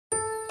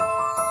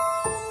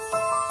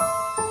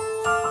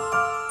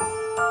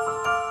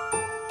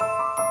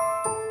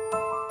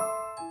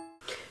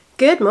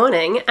Good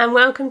morning and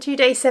welcome to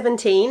day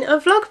 17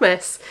 of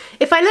Vlogmas.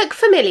 If I look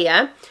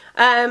familiar,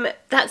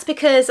 that's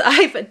because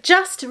I've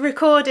just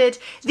recorded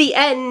the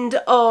end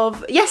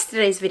of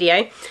yesterday's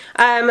video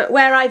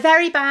where I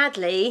very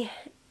badly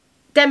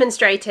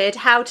demonstrated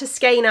how to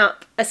skein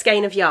up a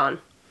skein of yarn.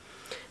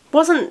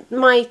 Wasn't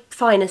my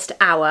finest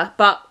hour,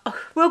 but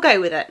we'll go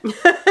with it.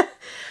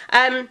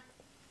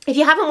 If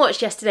you haven't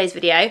watched yesterday's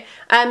video,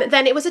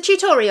 then it was a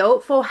tutorial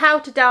for how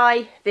to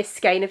dye this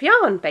skein of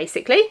yarn,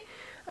 basically.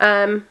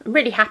 I'm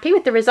really happy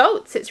with the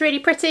results. It's really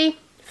pretty,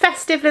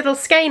 festive little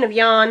skein of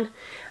yarn,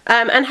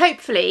 and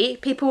hopefully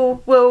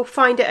people will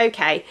find it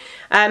okay.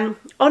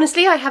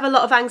 Honestly, I have a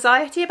lot of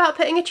anxiety about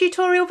putting a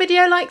tutorial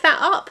video like that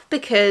up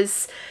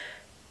because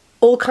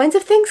all kinds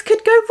of things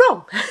could go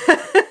wrong.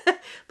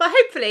 But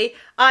hopefully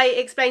I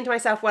explained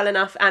myself well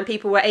enough and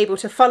people were able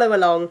to follow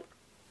along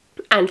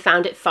and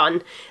found it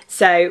fun.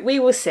 So we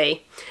will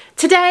see.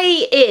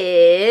 Today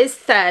is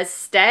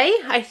Thursday,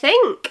 I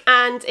think,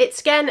 and it's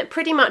again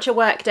pretty much a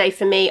work day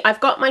for me. I've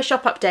got my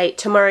shop update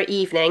tomorrow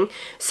evening,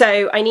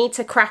 so I need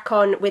to crack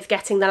on with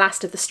getting the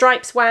last of the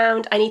stripes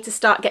wound. I need to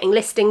start getting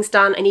listings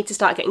done. I need to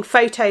start getting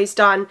photos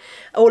done,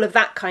 all of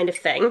that kind of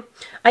thing.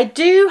 I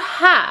do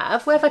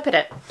have, where have I put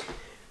it?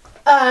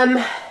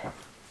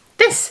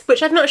 This,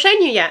 which I've not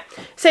shown you yet.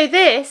 So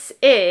this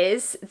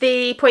is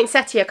the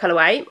poinsettia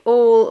colourway,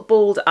 all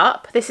balled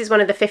up. This is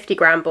one of the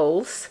 50-gram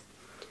balls.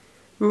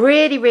 I'm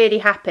really, really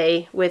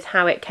happy with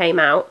how it came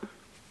out.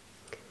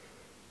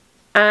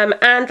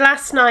 And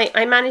last night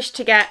I managed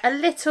to get a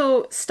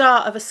little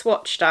start of a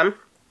swatch done.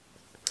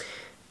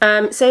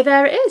 So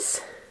there it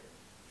is.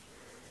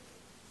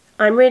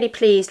 I'm really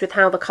pleased with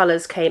how the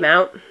colours came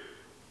out.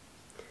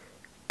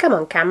 Come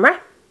on, camera.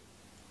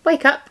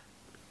 Wake up.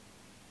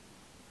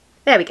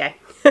 There we go.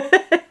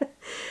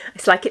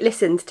 It's like it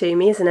listened to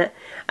me, isn't it?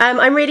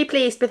 I'm really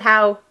pleased with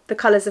how the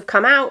colours have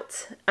come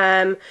out.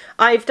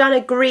 I've done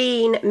a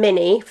green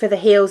mini for the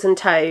heels and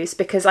toes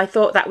because I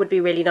thought that would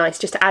be really nice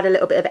just to add a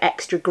little bit of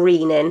extra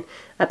green in,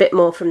 a bit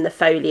more from the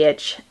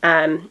foliage,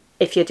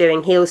 if you're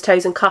doing heels,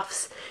 toes and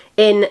cuffs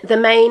in the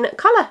main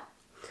colour.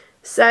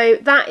 So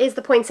that is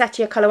the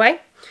poinsettia colourway.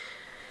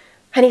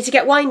 I need to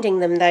get winding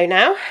them though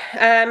now.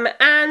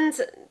 And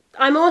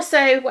I'm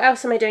also, what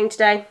else am I doing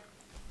today?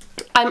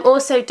 I'm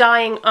also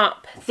dyeing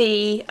up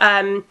the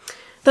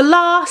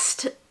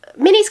last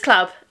Minis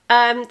Club.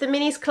 The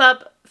Minis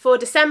Club for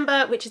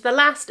December, which is the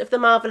last of the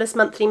Marvellous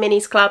Monthly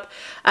Minis Club.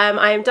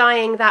 I am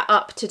dyeing that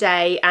up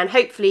today and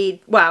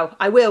hopefully, well,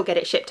 I will get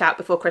it shipped out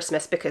before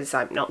Christmas because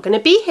I'm not going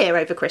to be here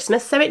over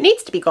Christmas, so it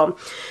needs to be gone.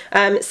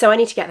 So I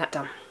need to get that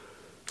done.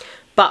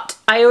 But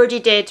I already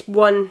did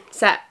one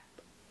set,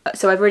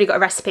 so I've already got a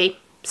recipe.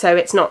 So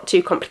it's not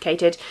too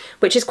complicated,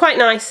 which is quite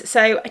nice.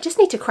 So I just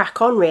need to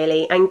crack on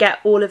really and get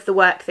all of the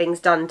work things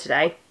done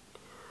today.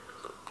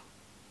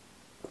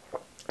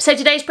 So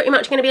today's pretty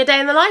much going to be a day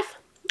in the life,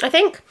 I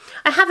think.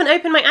 I haven't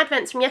opened my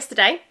advents from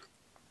yesterday.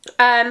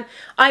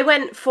 I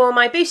went for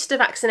my booster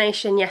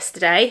vaccination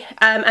yesterday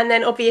and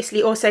then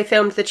obviously also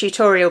filmed the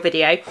tutorial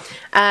video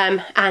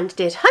and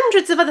did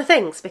hundreds of other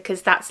things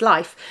because that's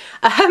life.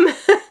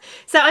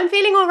 So I'm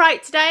feeling all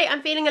right today.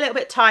 I'm feeling a little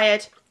bit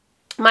tired.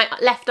 My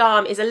left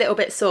arm is a little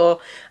bit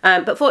sore,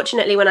 but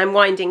fortunately when I'm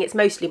winding it's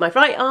mostly my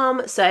right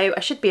arm, so I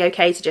should be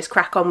okay to just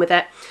crack on with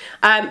it.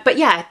 But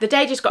yeah, the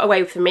day just got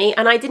away from me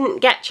and I didn't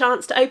get a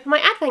chance to open my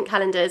advent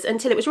calendars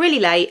until it was really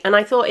late, and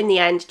I thought in the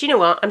end, do you know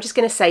what, I'm just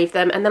going to save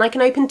them and then I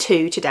can open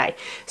 2 today.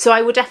 So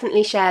I will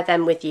definitely share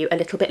them with you a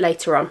little bit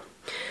later on.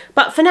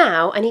 But for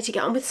now, I need to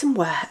get on with some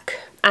work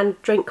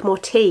and drink more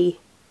tea.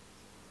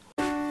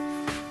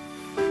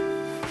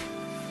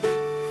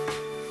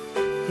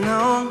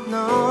 No,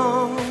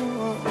 no.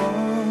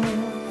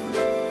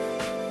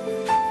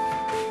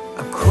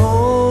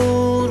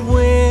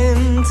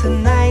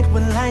 Tonight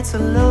when lights are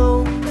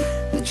low,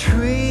 the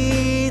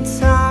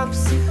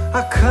treetops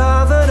are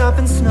covered up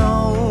in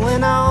snow,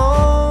 and I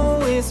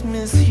always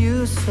miss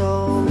you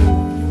so.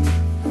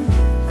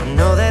 I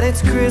know that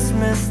it's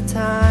Christmas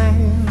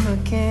time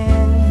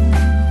again.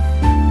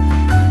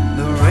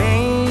 The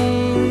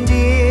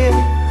reindeer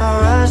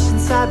are rushing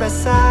side by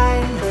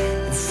side,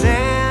 and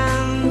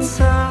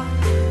Santa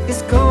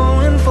is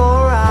going for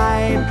a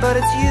ride, but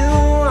it's you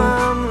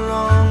I'm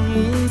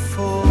longing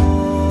for.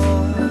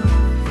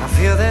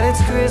 Feel that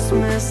it's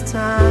Christmas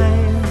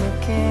time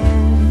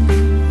again.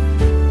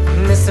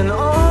 Missing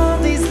all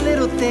these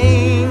little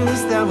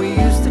things that we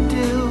used to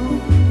do.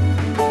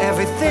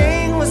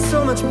 Everything was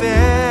so much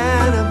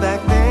better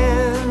back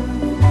then,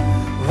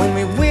 when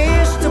we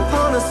wished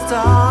upon a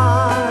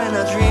star and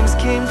our dreams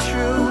came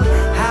true.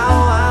 How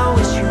I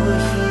wish you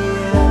were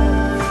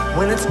here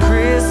when it's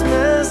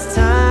Christmas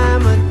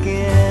time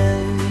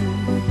again.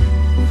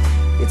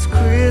 It's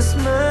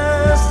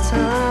Christmas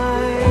time.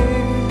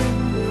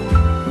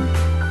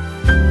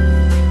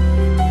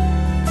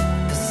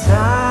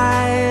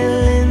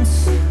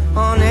 Silence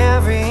on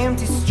every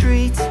empty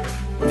street,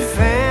 when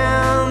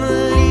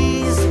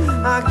families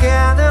are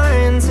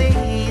gathering to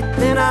eat,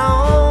 then I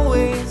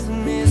always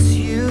miss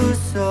you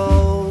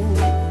so.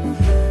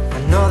 I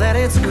know that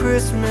it's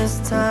Christmas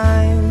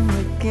time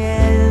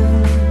again.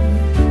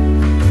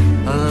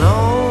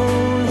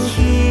 Alone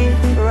here,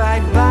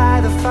 right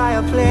by the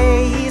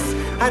fireplace,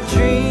 I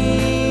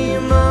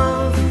dream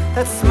of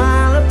that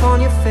smile upon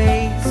your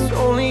face.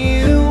 Only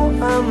you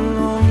I'm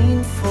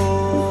longing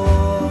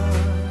for.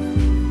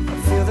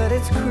 I feel that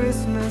it's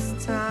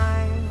Christmas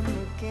time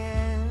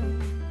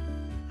again.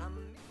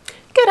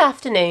 Good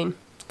afternoon.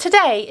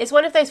 Today is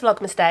one of those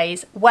Vlogmas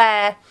days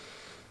where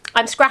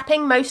I'm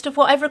scrapping most of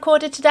what I've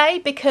recorded today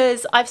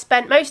because I've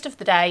spent most of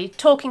the day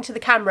talking to the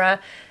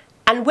camera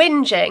and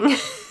whinging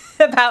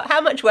about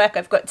how much work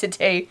I've got to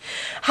do,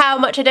 how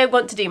much I don't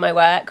want to do my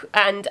work,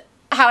 and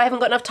how I haven't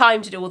got enough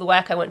time to do all the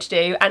work I want to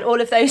do, and all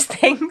of those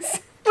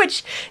things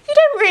which you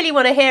don't really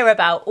want to hear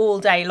about all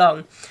day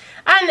long.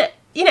 And,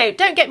 you know,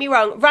 don't get me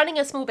wrong, running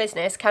a small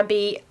business can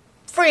be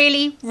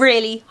really,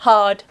 really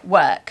hard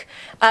work.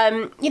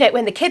 You know,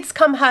 when the kids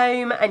come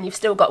home and you've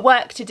still got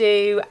work to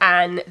do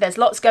and there's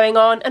lots going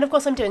on, and of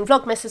course I'm doing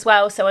Vlogmas as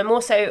well, so I'm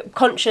also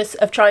conscious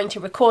of trying to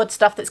record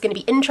stuff that's going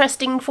to be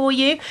interesting for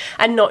you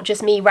and not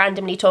just me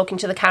randomly talking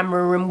to the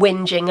camera and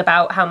whinging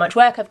about how much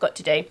work I've got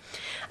to do.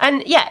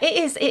 And yeah,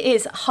 it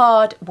is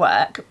hard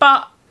work,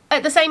 but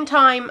at the same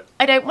time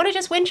I don't want to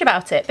just whinge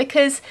about it,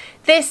 because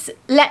this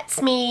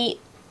lets me,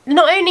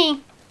 not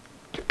only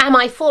am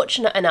I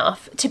fortunate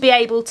enough to be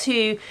able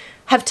to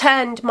have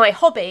turned my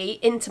hobby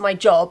into my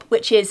job,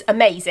 which is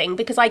amazing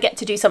because I get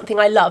to do something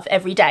I love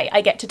every day.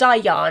 I get to dye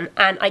yarn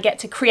and I get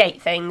to create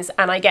things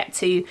and I get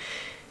to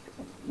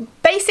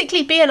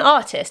basically be an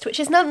artist, which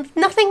is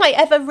nothing I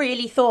ever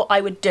really thought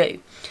I would do.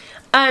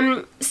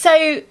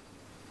 So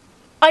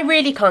I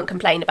really can't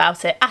complain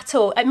about it at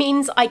all. It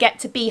means I get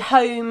to be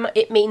home,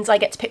 it means I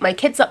get to pick my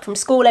kids up from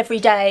school every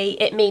day,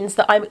 it means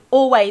that I'm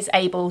always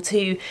able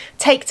to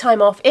take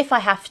time off if I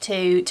have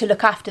to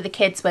look after the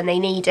kids when they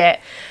need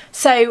it.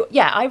 So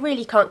yeah, I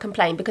really can't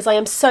complain because I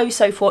am so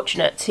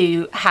fortunate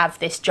to have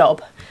this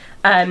job.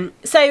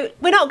 So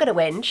we're not going to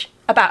whinge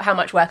about how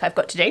much work I've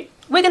got to do.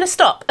 We're going to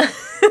stop.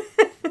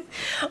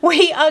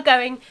 We are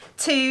going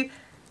to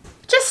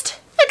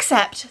just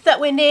accept that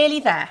we're nearly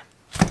there.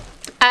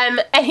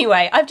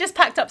 Anyway, I've just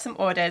packed up some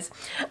orders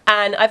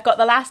and I've got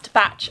the last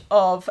batch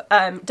of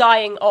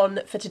dyeing on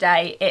for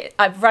today.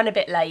 I've run a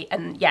bit late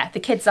and yeah, the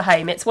kids are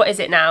home. It's, what is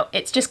it now?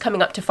 It's just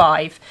coming up to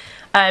 5.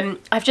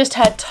 I've just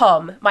heard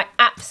Tom, my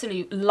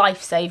absolute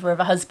lifesaver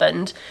of a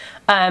husband,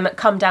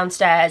 come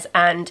downstairs,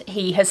 and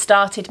he has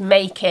started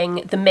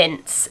making the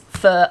mince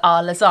for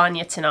our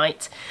lasagna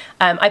tonight.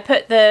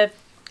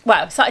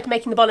 Started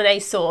making the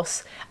bolognese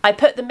sauce. I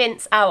put the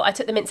mince out, I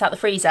took the mince out the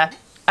freezer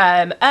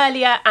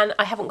earlier and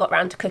I haven't got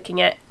round to cooking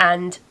it,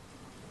 and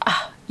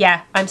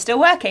yeah, I'm still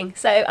working,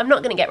 so I'm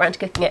not going to get round to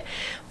cooking it,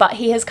 but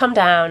he has come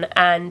down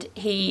and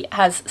he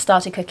has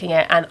started cooking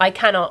it, and I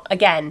cannot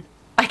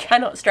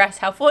stress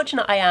how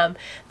fortunate I am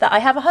that I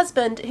have a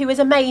husband who is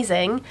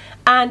amazing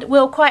and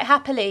will quite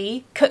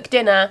happily cook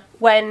dinner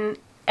when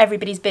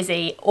everybody's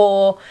busy,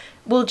 or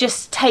will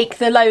just take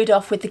the load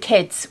off with the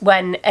kids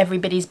when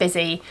everybody's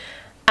busy,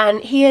 and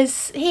he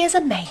is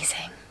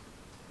amazing,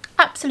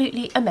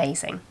 absolutely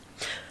amazing.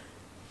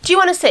 Do you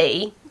want to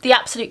see the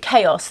absolute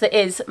chaos that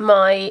is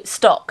my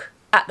stock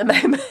at the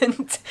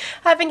moment?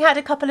 Having had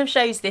a couple of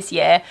shows this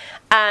year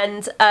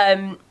and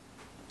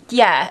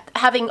yeah,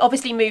 having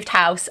obviously moved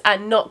house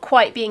and not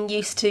quite being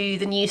used to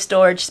the new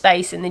storage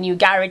space and the new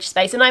garage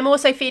space, and I'm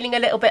also feeling a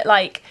little bit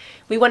like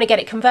we want to get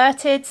it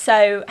converted,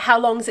 so how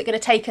long is it going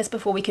to take us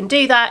before we can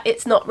do that?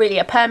 It's not really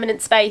a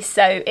permanent space,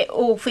 so it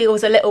all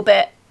feels a little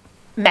bit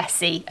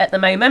messy at the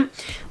moment.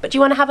 But do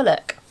you want to have a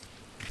look?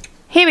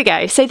 Here we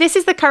go. So this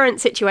is the current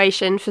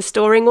situation for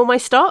storing all my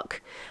stock.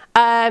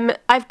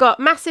 I've got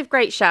massive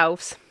great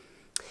shelves.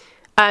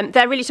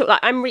 They're really sort of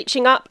like, I'm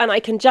reaching up and I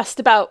can just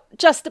about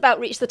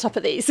reach the top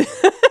of these.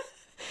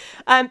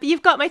 But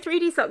you've got my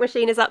 3D sock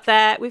machine is up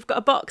there. We've got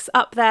a box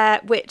up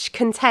there which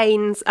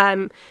contains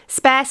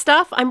spare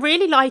stuff. I'm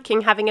really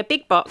liking having a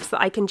big box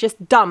that I can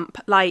just dump,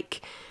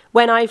 like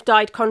when I've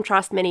dyed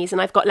contrast minis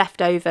and I've got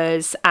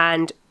leftovers,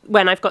 and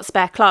when I've got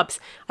spare clubs,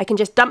 I can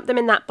just dump them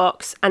in that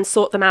box and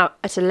sort them out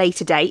at a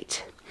later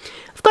date.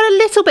 I've got a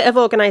little bit of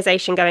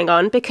organisation going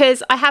on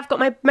because I have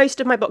got most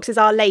of my boxes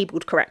are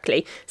labelled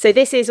correctly. So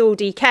this is all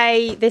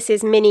DK, this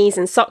is minis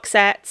and sock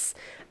sets,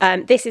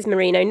 this is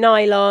merino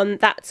nylon,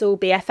 that's all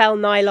BFL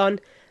nylon.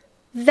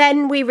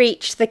 Then we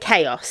reach the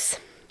chaos.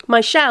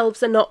 My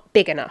shelves are not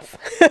big enough.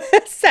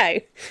 So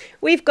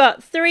we've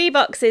got 3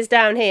 boxes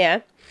down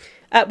here.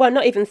 Well,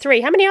 not even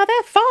 3. How many are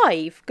there?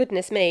 5.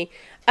 Goodness me.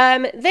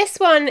 This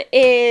one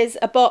is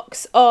a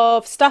box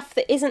of stuff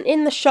that isn't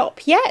in the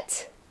shop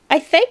yet, I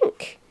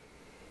think.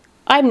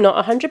 I'm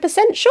not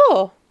 100%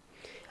 sure.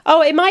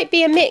 Oh, it might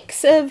be a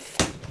mix of...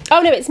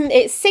 Oh no,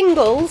 it's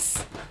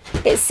singles.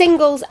 It's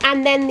singles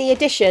and then the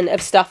addition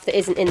of stuff that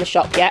isn't in the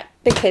shop yet,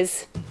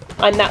 because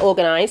I'm that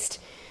organised.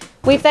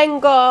 We've then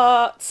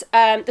got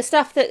the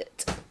stuff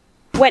that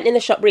went in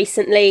the shop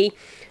recently,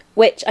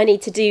 which I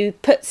need to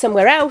put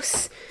somewhere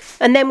else.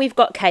 And then we've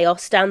got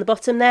chaos down the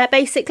bottom there,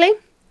 basically.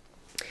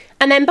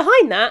 And then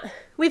behind that,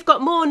 we've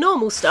got more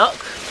normal stock,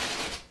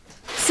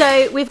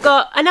 So we've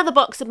got another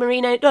box of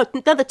merino, no,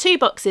 another 2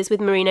 boxes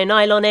with merino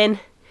nylon in,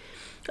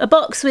 a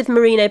box with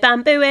merino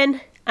bamboo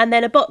in, and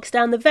then a box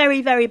down the very,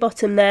 very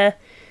bottom there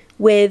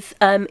with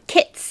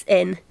kits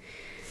in.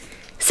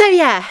 So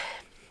yeah,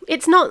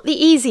 it's not the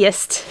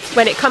easiest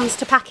when it comes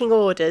to packing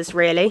orders,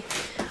 really.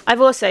 I've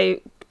also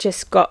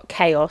just got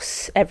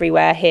chaos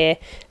everywhere here.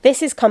 This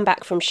has come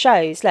back from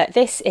shows. Look,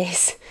 this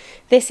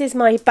is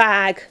my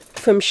bag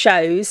from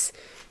shows,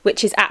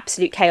 which is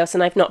absolute chaos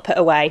and I've not put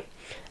away.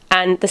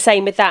 And the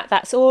same with that.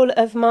 That's all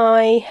of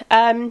my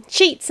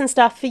sheets and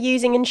stuff for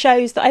using in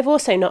shows that I've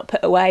also not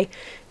put away,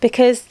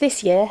 because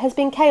this year has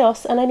been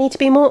chaos and I need to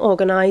be more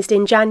organised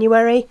in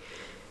January.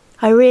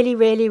 I really,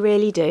 really,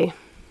 really do.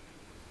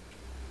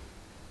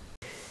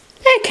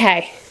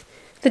 Okay,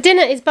 the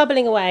dinner is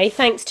bubbling away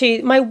thanks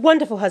to my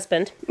wonderful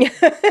husband.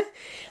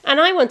 And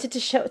I wanted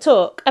to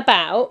talk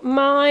about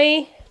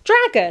my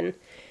dragon,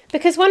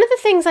 because one of the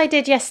things I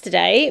did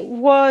yesterday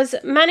was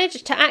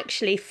manage to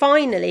actually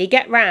finally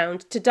get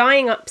round to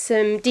dyeing up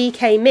some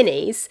DK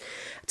minis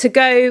to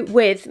go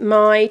with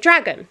my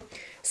dragon.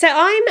 So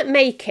I'm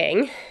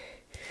making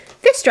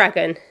this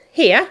dragon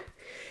here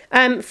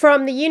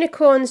from the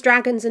Unicorns,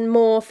 Dragons and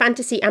More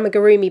Fantasy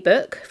Amigurumi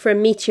book from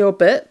Meteor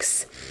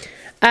Books.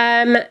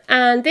 And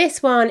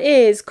this one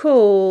is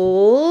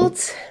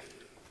called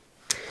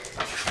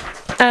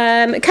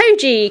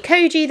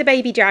Koji the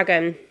Baby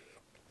Dragon.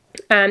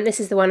 This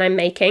is the one I'm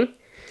making.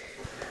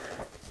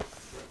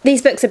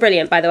 These books are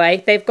brilliant, by the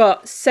way. They've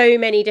got so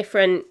many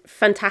different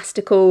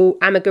fantastical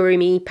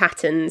amigurumi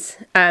patterns,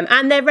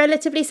 and they're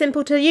relatively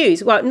simple to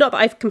use. Well, not that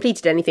I've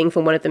completed anything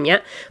from one of them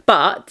yet,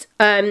 but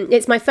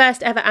it's my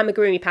first ever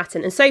amigurumi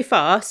pattern, and so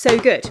far, so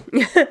good.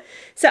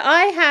 So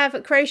I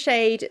have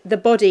crocheted the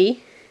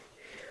body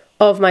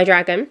of my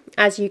dragon,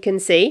 as you can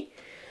see.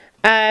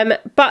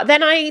 But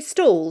then I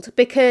stalled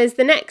because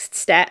the next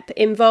step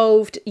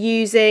involved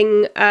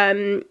using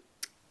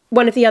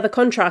one of the other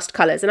contrast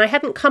colours, and I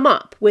hadn't come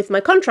up with my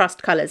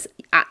contrast colours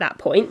at that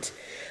point.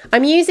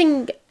 I'm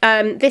using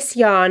this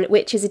yarn,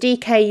 which is a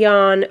DK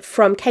yarn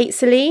from Kate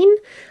Celine.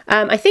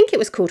 I think it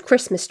was called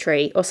Christmas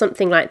Tree or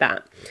something like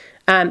that.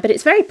 But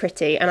it's very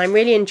pretty and I'm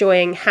really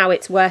enjoying how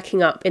it's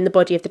working up in the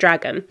body of the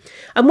dragon.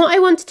 And what I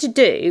wanted to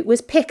do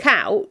was pick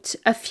out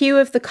a few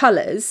of the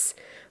colours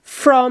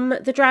from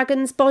the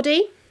dragon's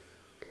body.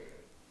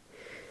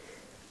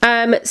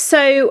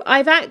 So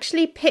I've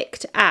actually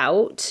picked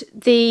out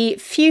the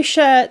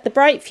fuchsia, the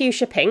bright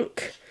fuchsia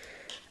pink.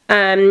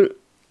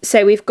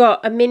 So we've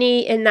got a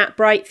mini in that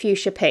bright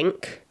fuchsia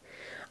pink.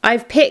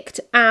 I've picked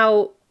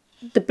out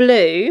the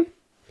blue.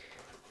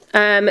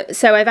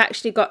 So I've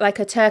actually got like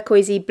a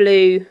turquoisey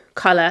blue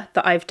colour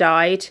that I've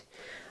dyed.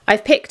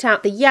 I've picked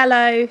out the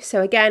yellow,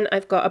 so again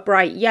I've got a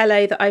bright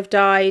yellow that I've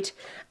dyed,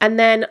 and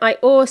then I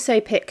also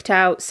picked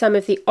out some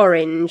of the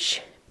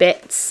orange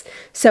bits,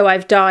 so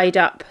I've dyed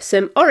up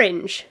some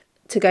orange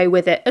to go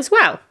with it as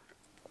well.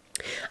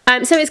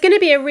 So it's going to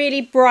be a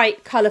really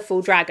bright,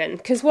 colourful dragon,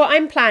 because what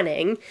I'm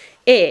planning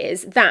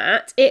is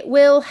that it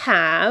will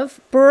have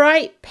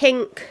bright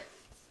pink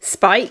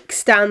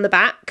spikes down the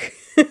back.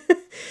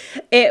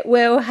 It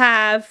will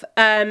have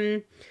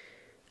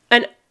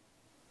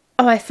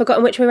oh, I've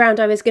forgotten which way around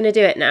I was going to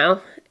do it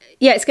now.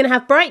 Yeah, it's going to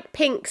have bright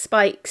pink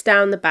spikes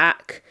down the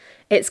back.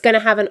 It's going to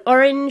have an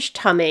orange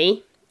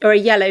tummy or a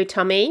yellow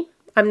tummy.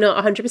 I'm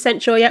not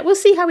 100% sure yet. We'll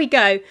see how we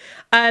go.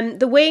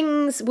 The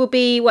wings will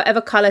be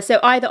whatever colour, so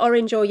either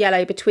orange or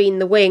yellow between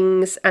the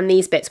wings and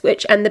these bits,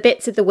 and the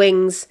bits of the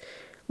wings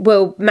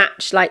will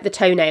match, like the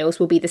toenails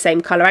will be the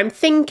same colour. I'm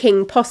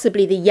thinking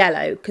possibly the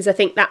yellow, because I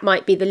think that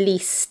might be the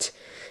least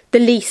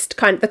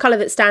kind of, the colour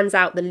that stands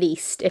out the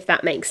least, if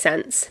that makes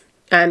sense.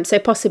 So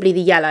possibly the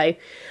yellow.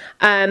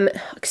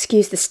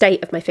 Excuse the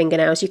state of my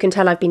fingernails. You can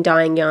tell I've been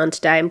dyeing yarn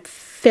today. I'm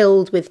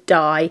filled with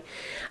dye.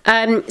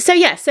 So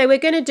yeah, so we're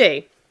going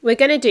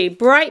to do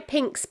bright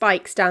pink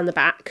spikes down the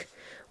back.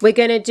 We're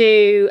going to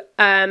do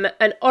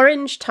an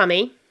orange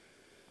tummy.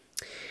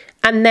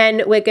 And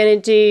then we're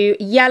going to do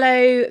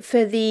yellow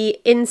for the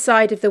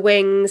inside of the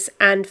wings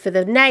and for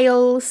the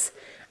nails.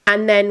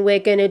 And then we're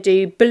going to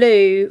do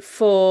blue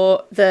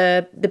for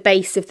the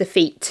base of the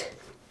feet,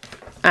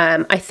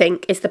 I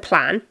think is the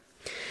plan.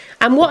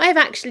 And what I've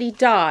actually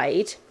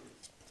dyed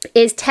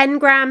is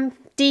 10-gram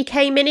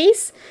DK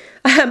minis.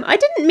 I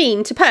didn't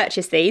mean to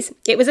purchase these.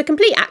 It was a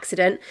complete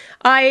accident.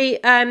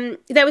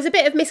 There was a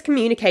bit of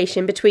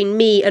miscommunication between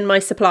me and my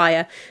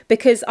supplier,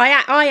 because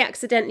I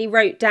accidentally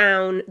wrote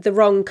down the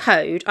wrong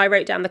code. I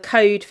wrote down the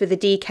code for the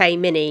DK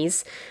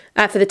minis,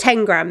 for the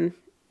 10-gram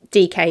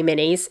DK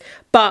minis,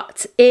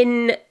 but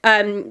in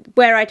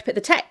where I'd put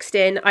the text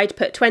in, I'd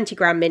put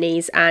 20-gram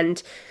minis,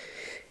 and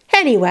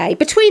anyway,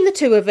 between the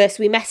two of us,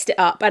 we messed it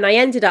up, and I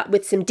ended up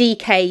with some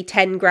DK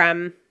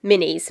 10-gram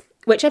minis,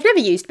 which I've never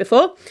used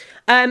before.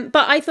 But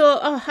I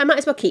thought, oh, I might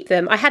as well keep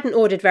them. I hadn't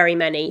ordered very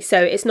many,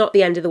 so it's not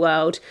the end of the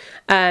world.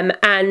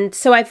 And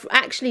so I've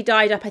actually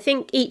dyed up, I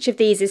think each of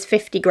these is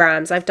 50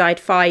 grams. I've dyed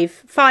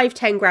five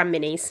 10-gram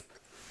minis.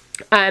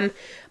 But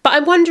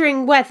I'm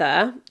wondering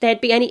whether there'd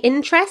be any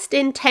interest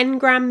in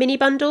 10-gram mini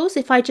bundles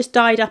if I just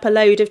dyed up a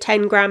load of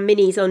 10-gram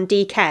minis on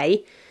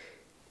DK.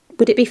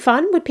 Would it be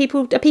fun? Have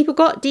people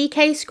got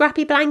DK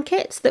scrappy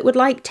blankets that would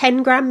like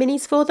 10-gram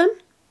minis for them?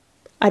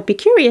 I'd be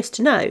curious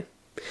to know.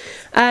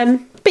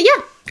 But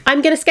yeah,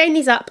 I'm going to skein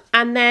these up,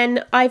 and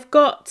then I've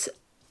got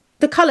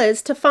the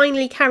colours to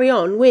finally carry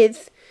on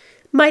with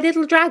my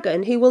little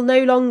dragon, who will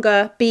no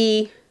longer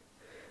be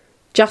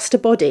just a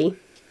body.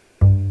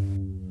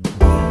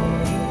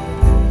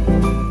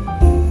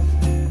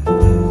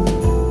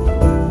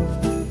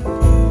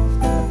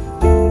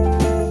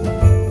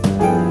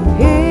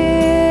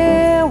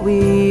 Here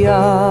we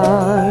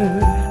are,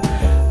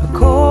 a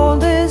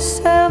cold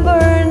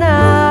December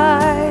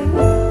night,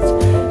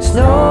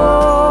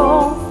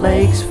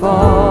 snowflakes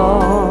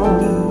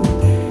fall,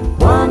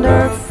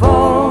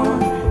 wonderful,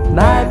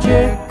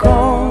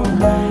 magical.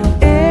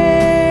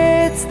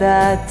 It's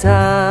that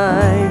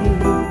time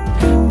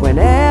when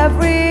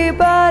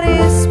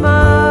everybody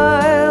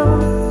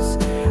smiles,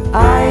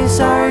 eyes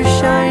are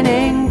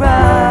shining bright.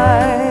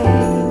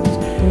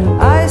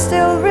 I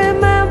still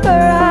remember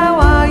how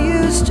I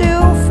used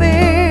to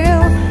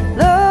feel.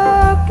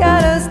 Look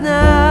at us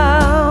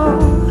now,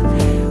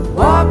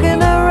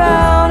 walking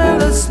around in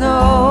the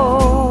snow.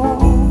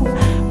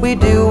 We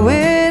do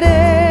it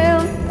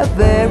in a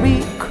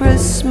very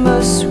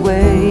Christmas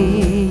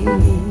way.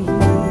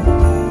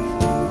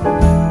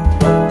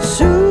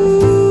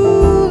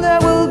 Soon there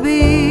will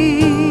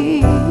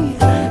be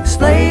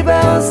sleigh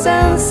bells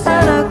and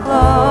Santa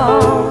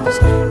Claus.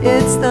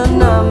 It's the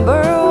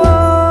number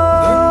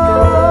one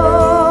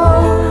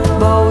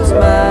most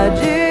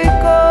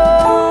magical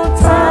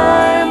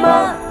time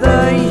of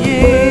the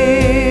year.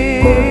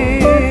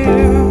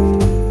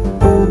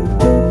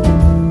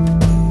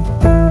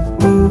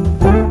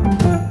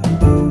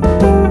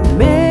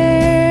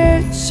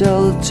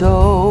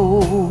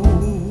 Mistletoe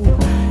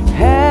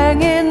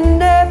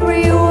hanging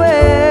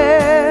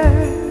everywhere,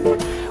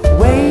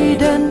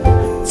 waiting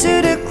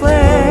to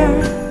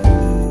declare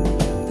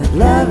that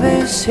love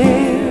is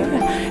here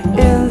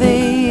in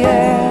the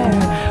air.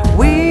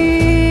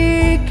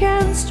 We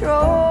can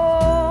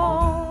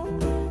stroll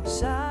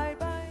side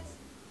by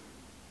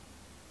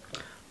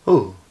side.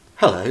 Oh,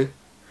 hello,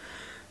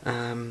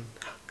 and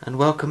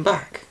welcome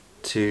back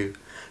to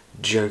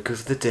Joke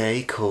of the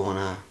Day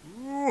Corner.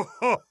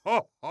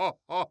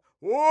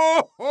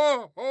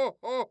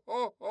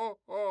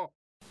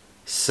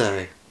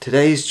 So,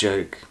 today's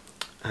joke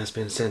has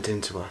been sent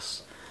in to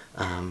us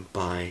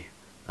by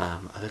a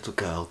little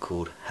girl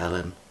called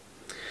Helen,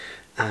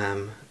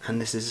 and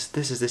this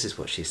is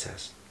what she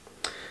says.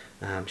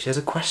 She has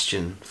a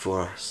question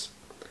for us.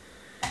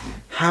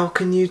 How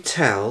can you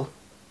tell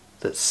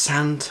that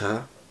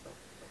Santa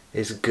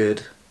is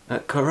good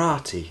at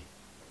karate?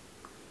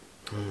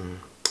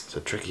 It's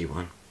a tricky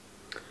one.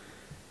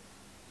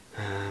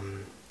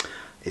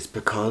 It's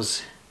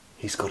because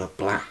he's got a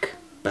black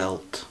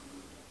belt.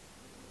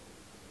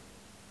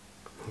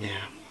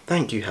 Yeah,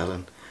 thank you,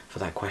 Helen, for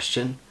that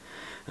question,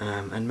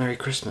 and Merry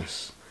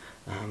Christmas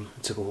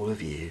to all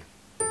of you.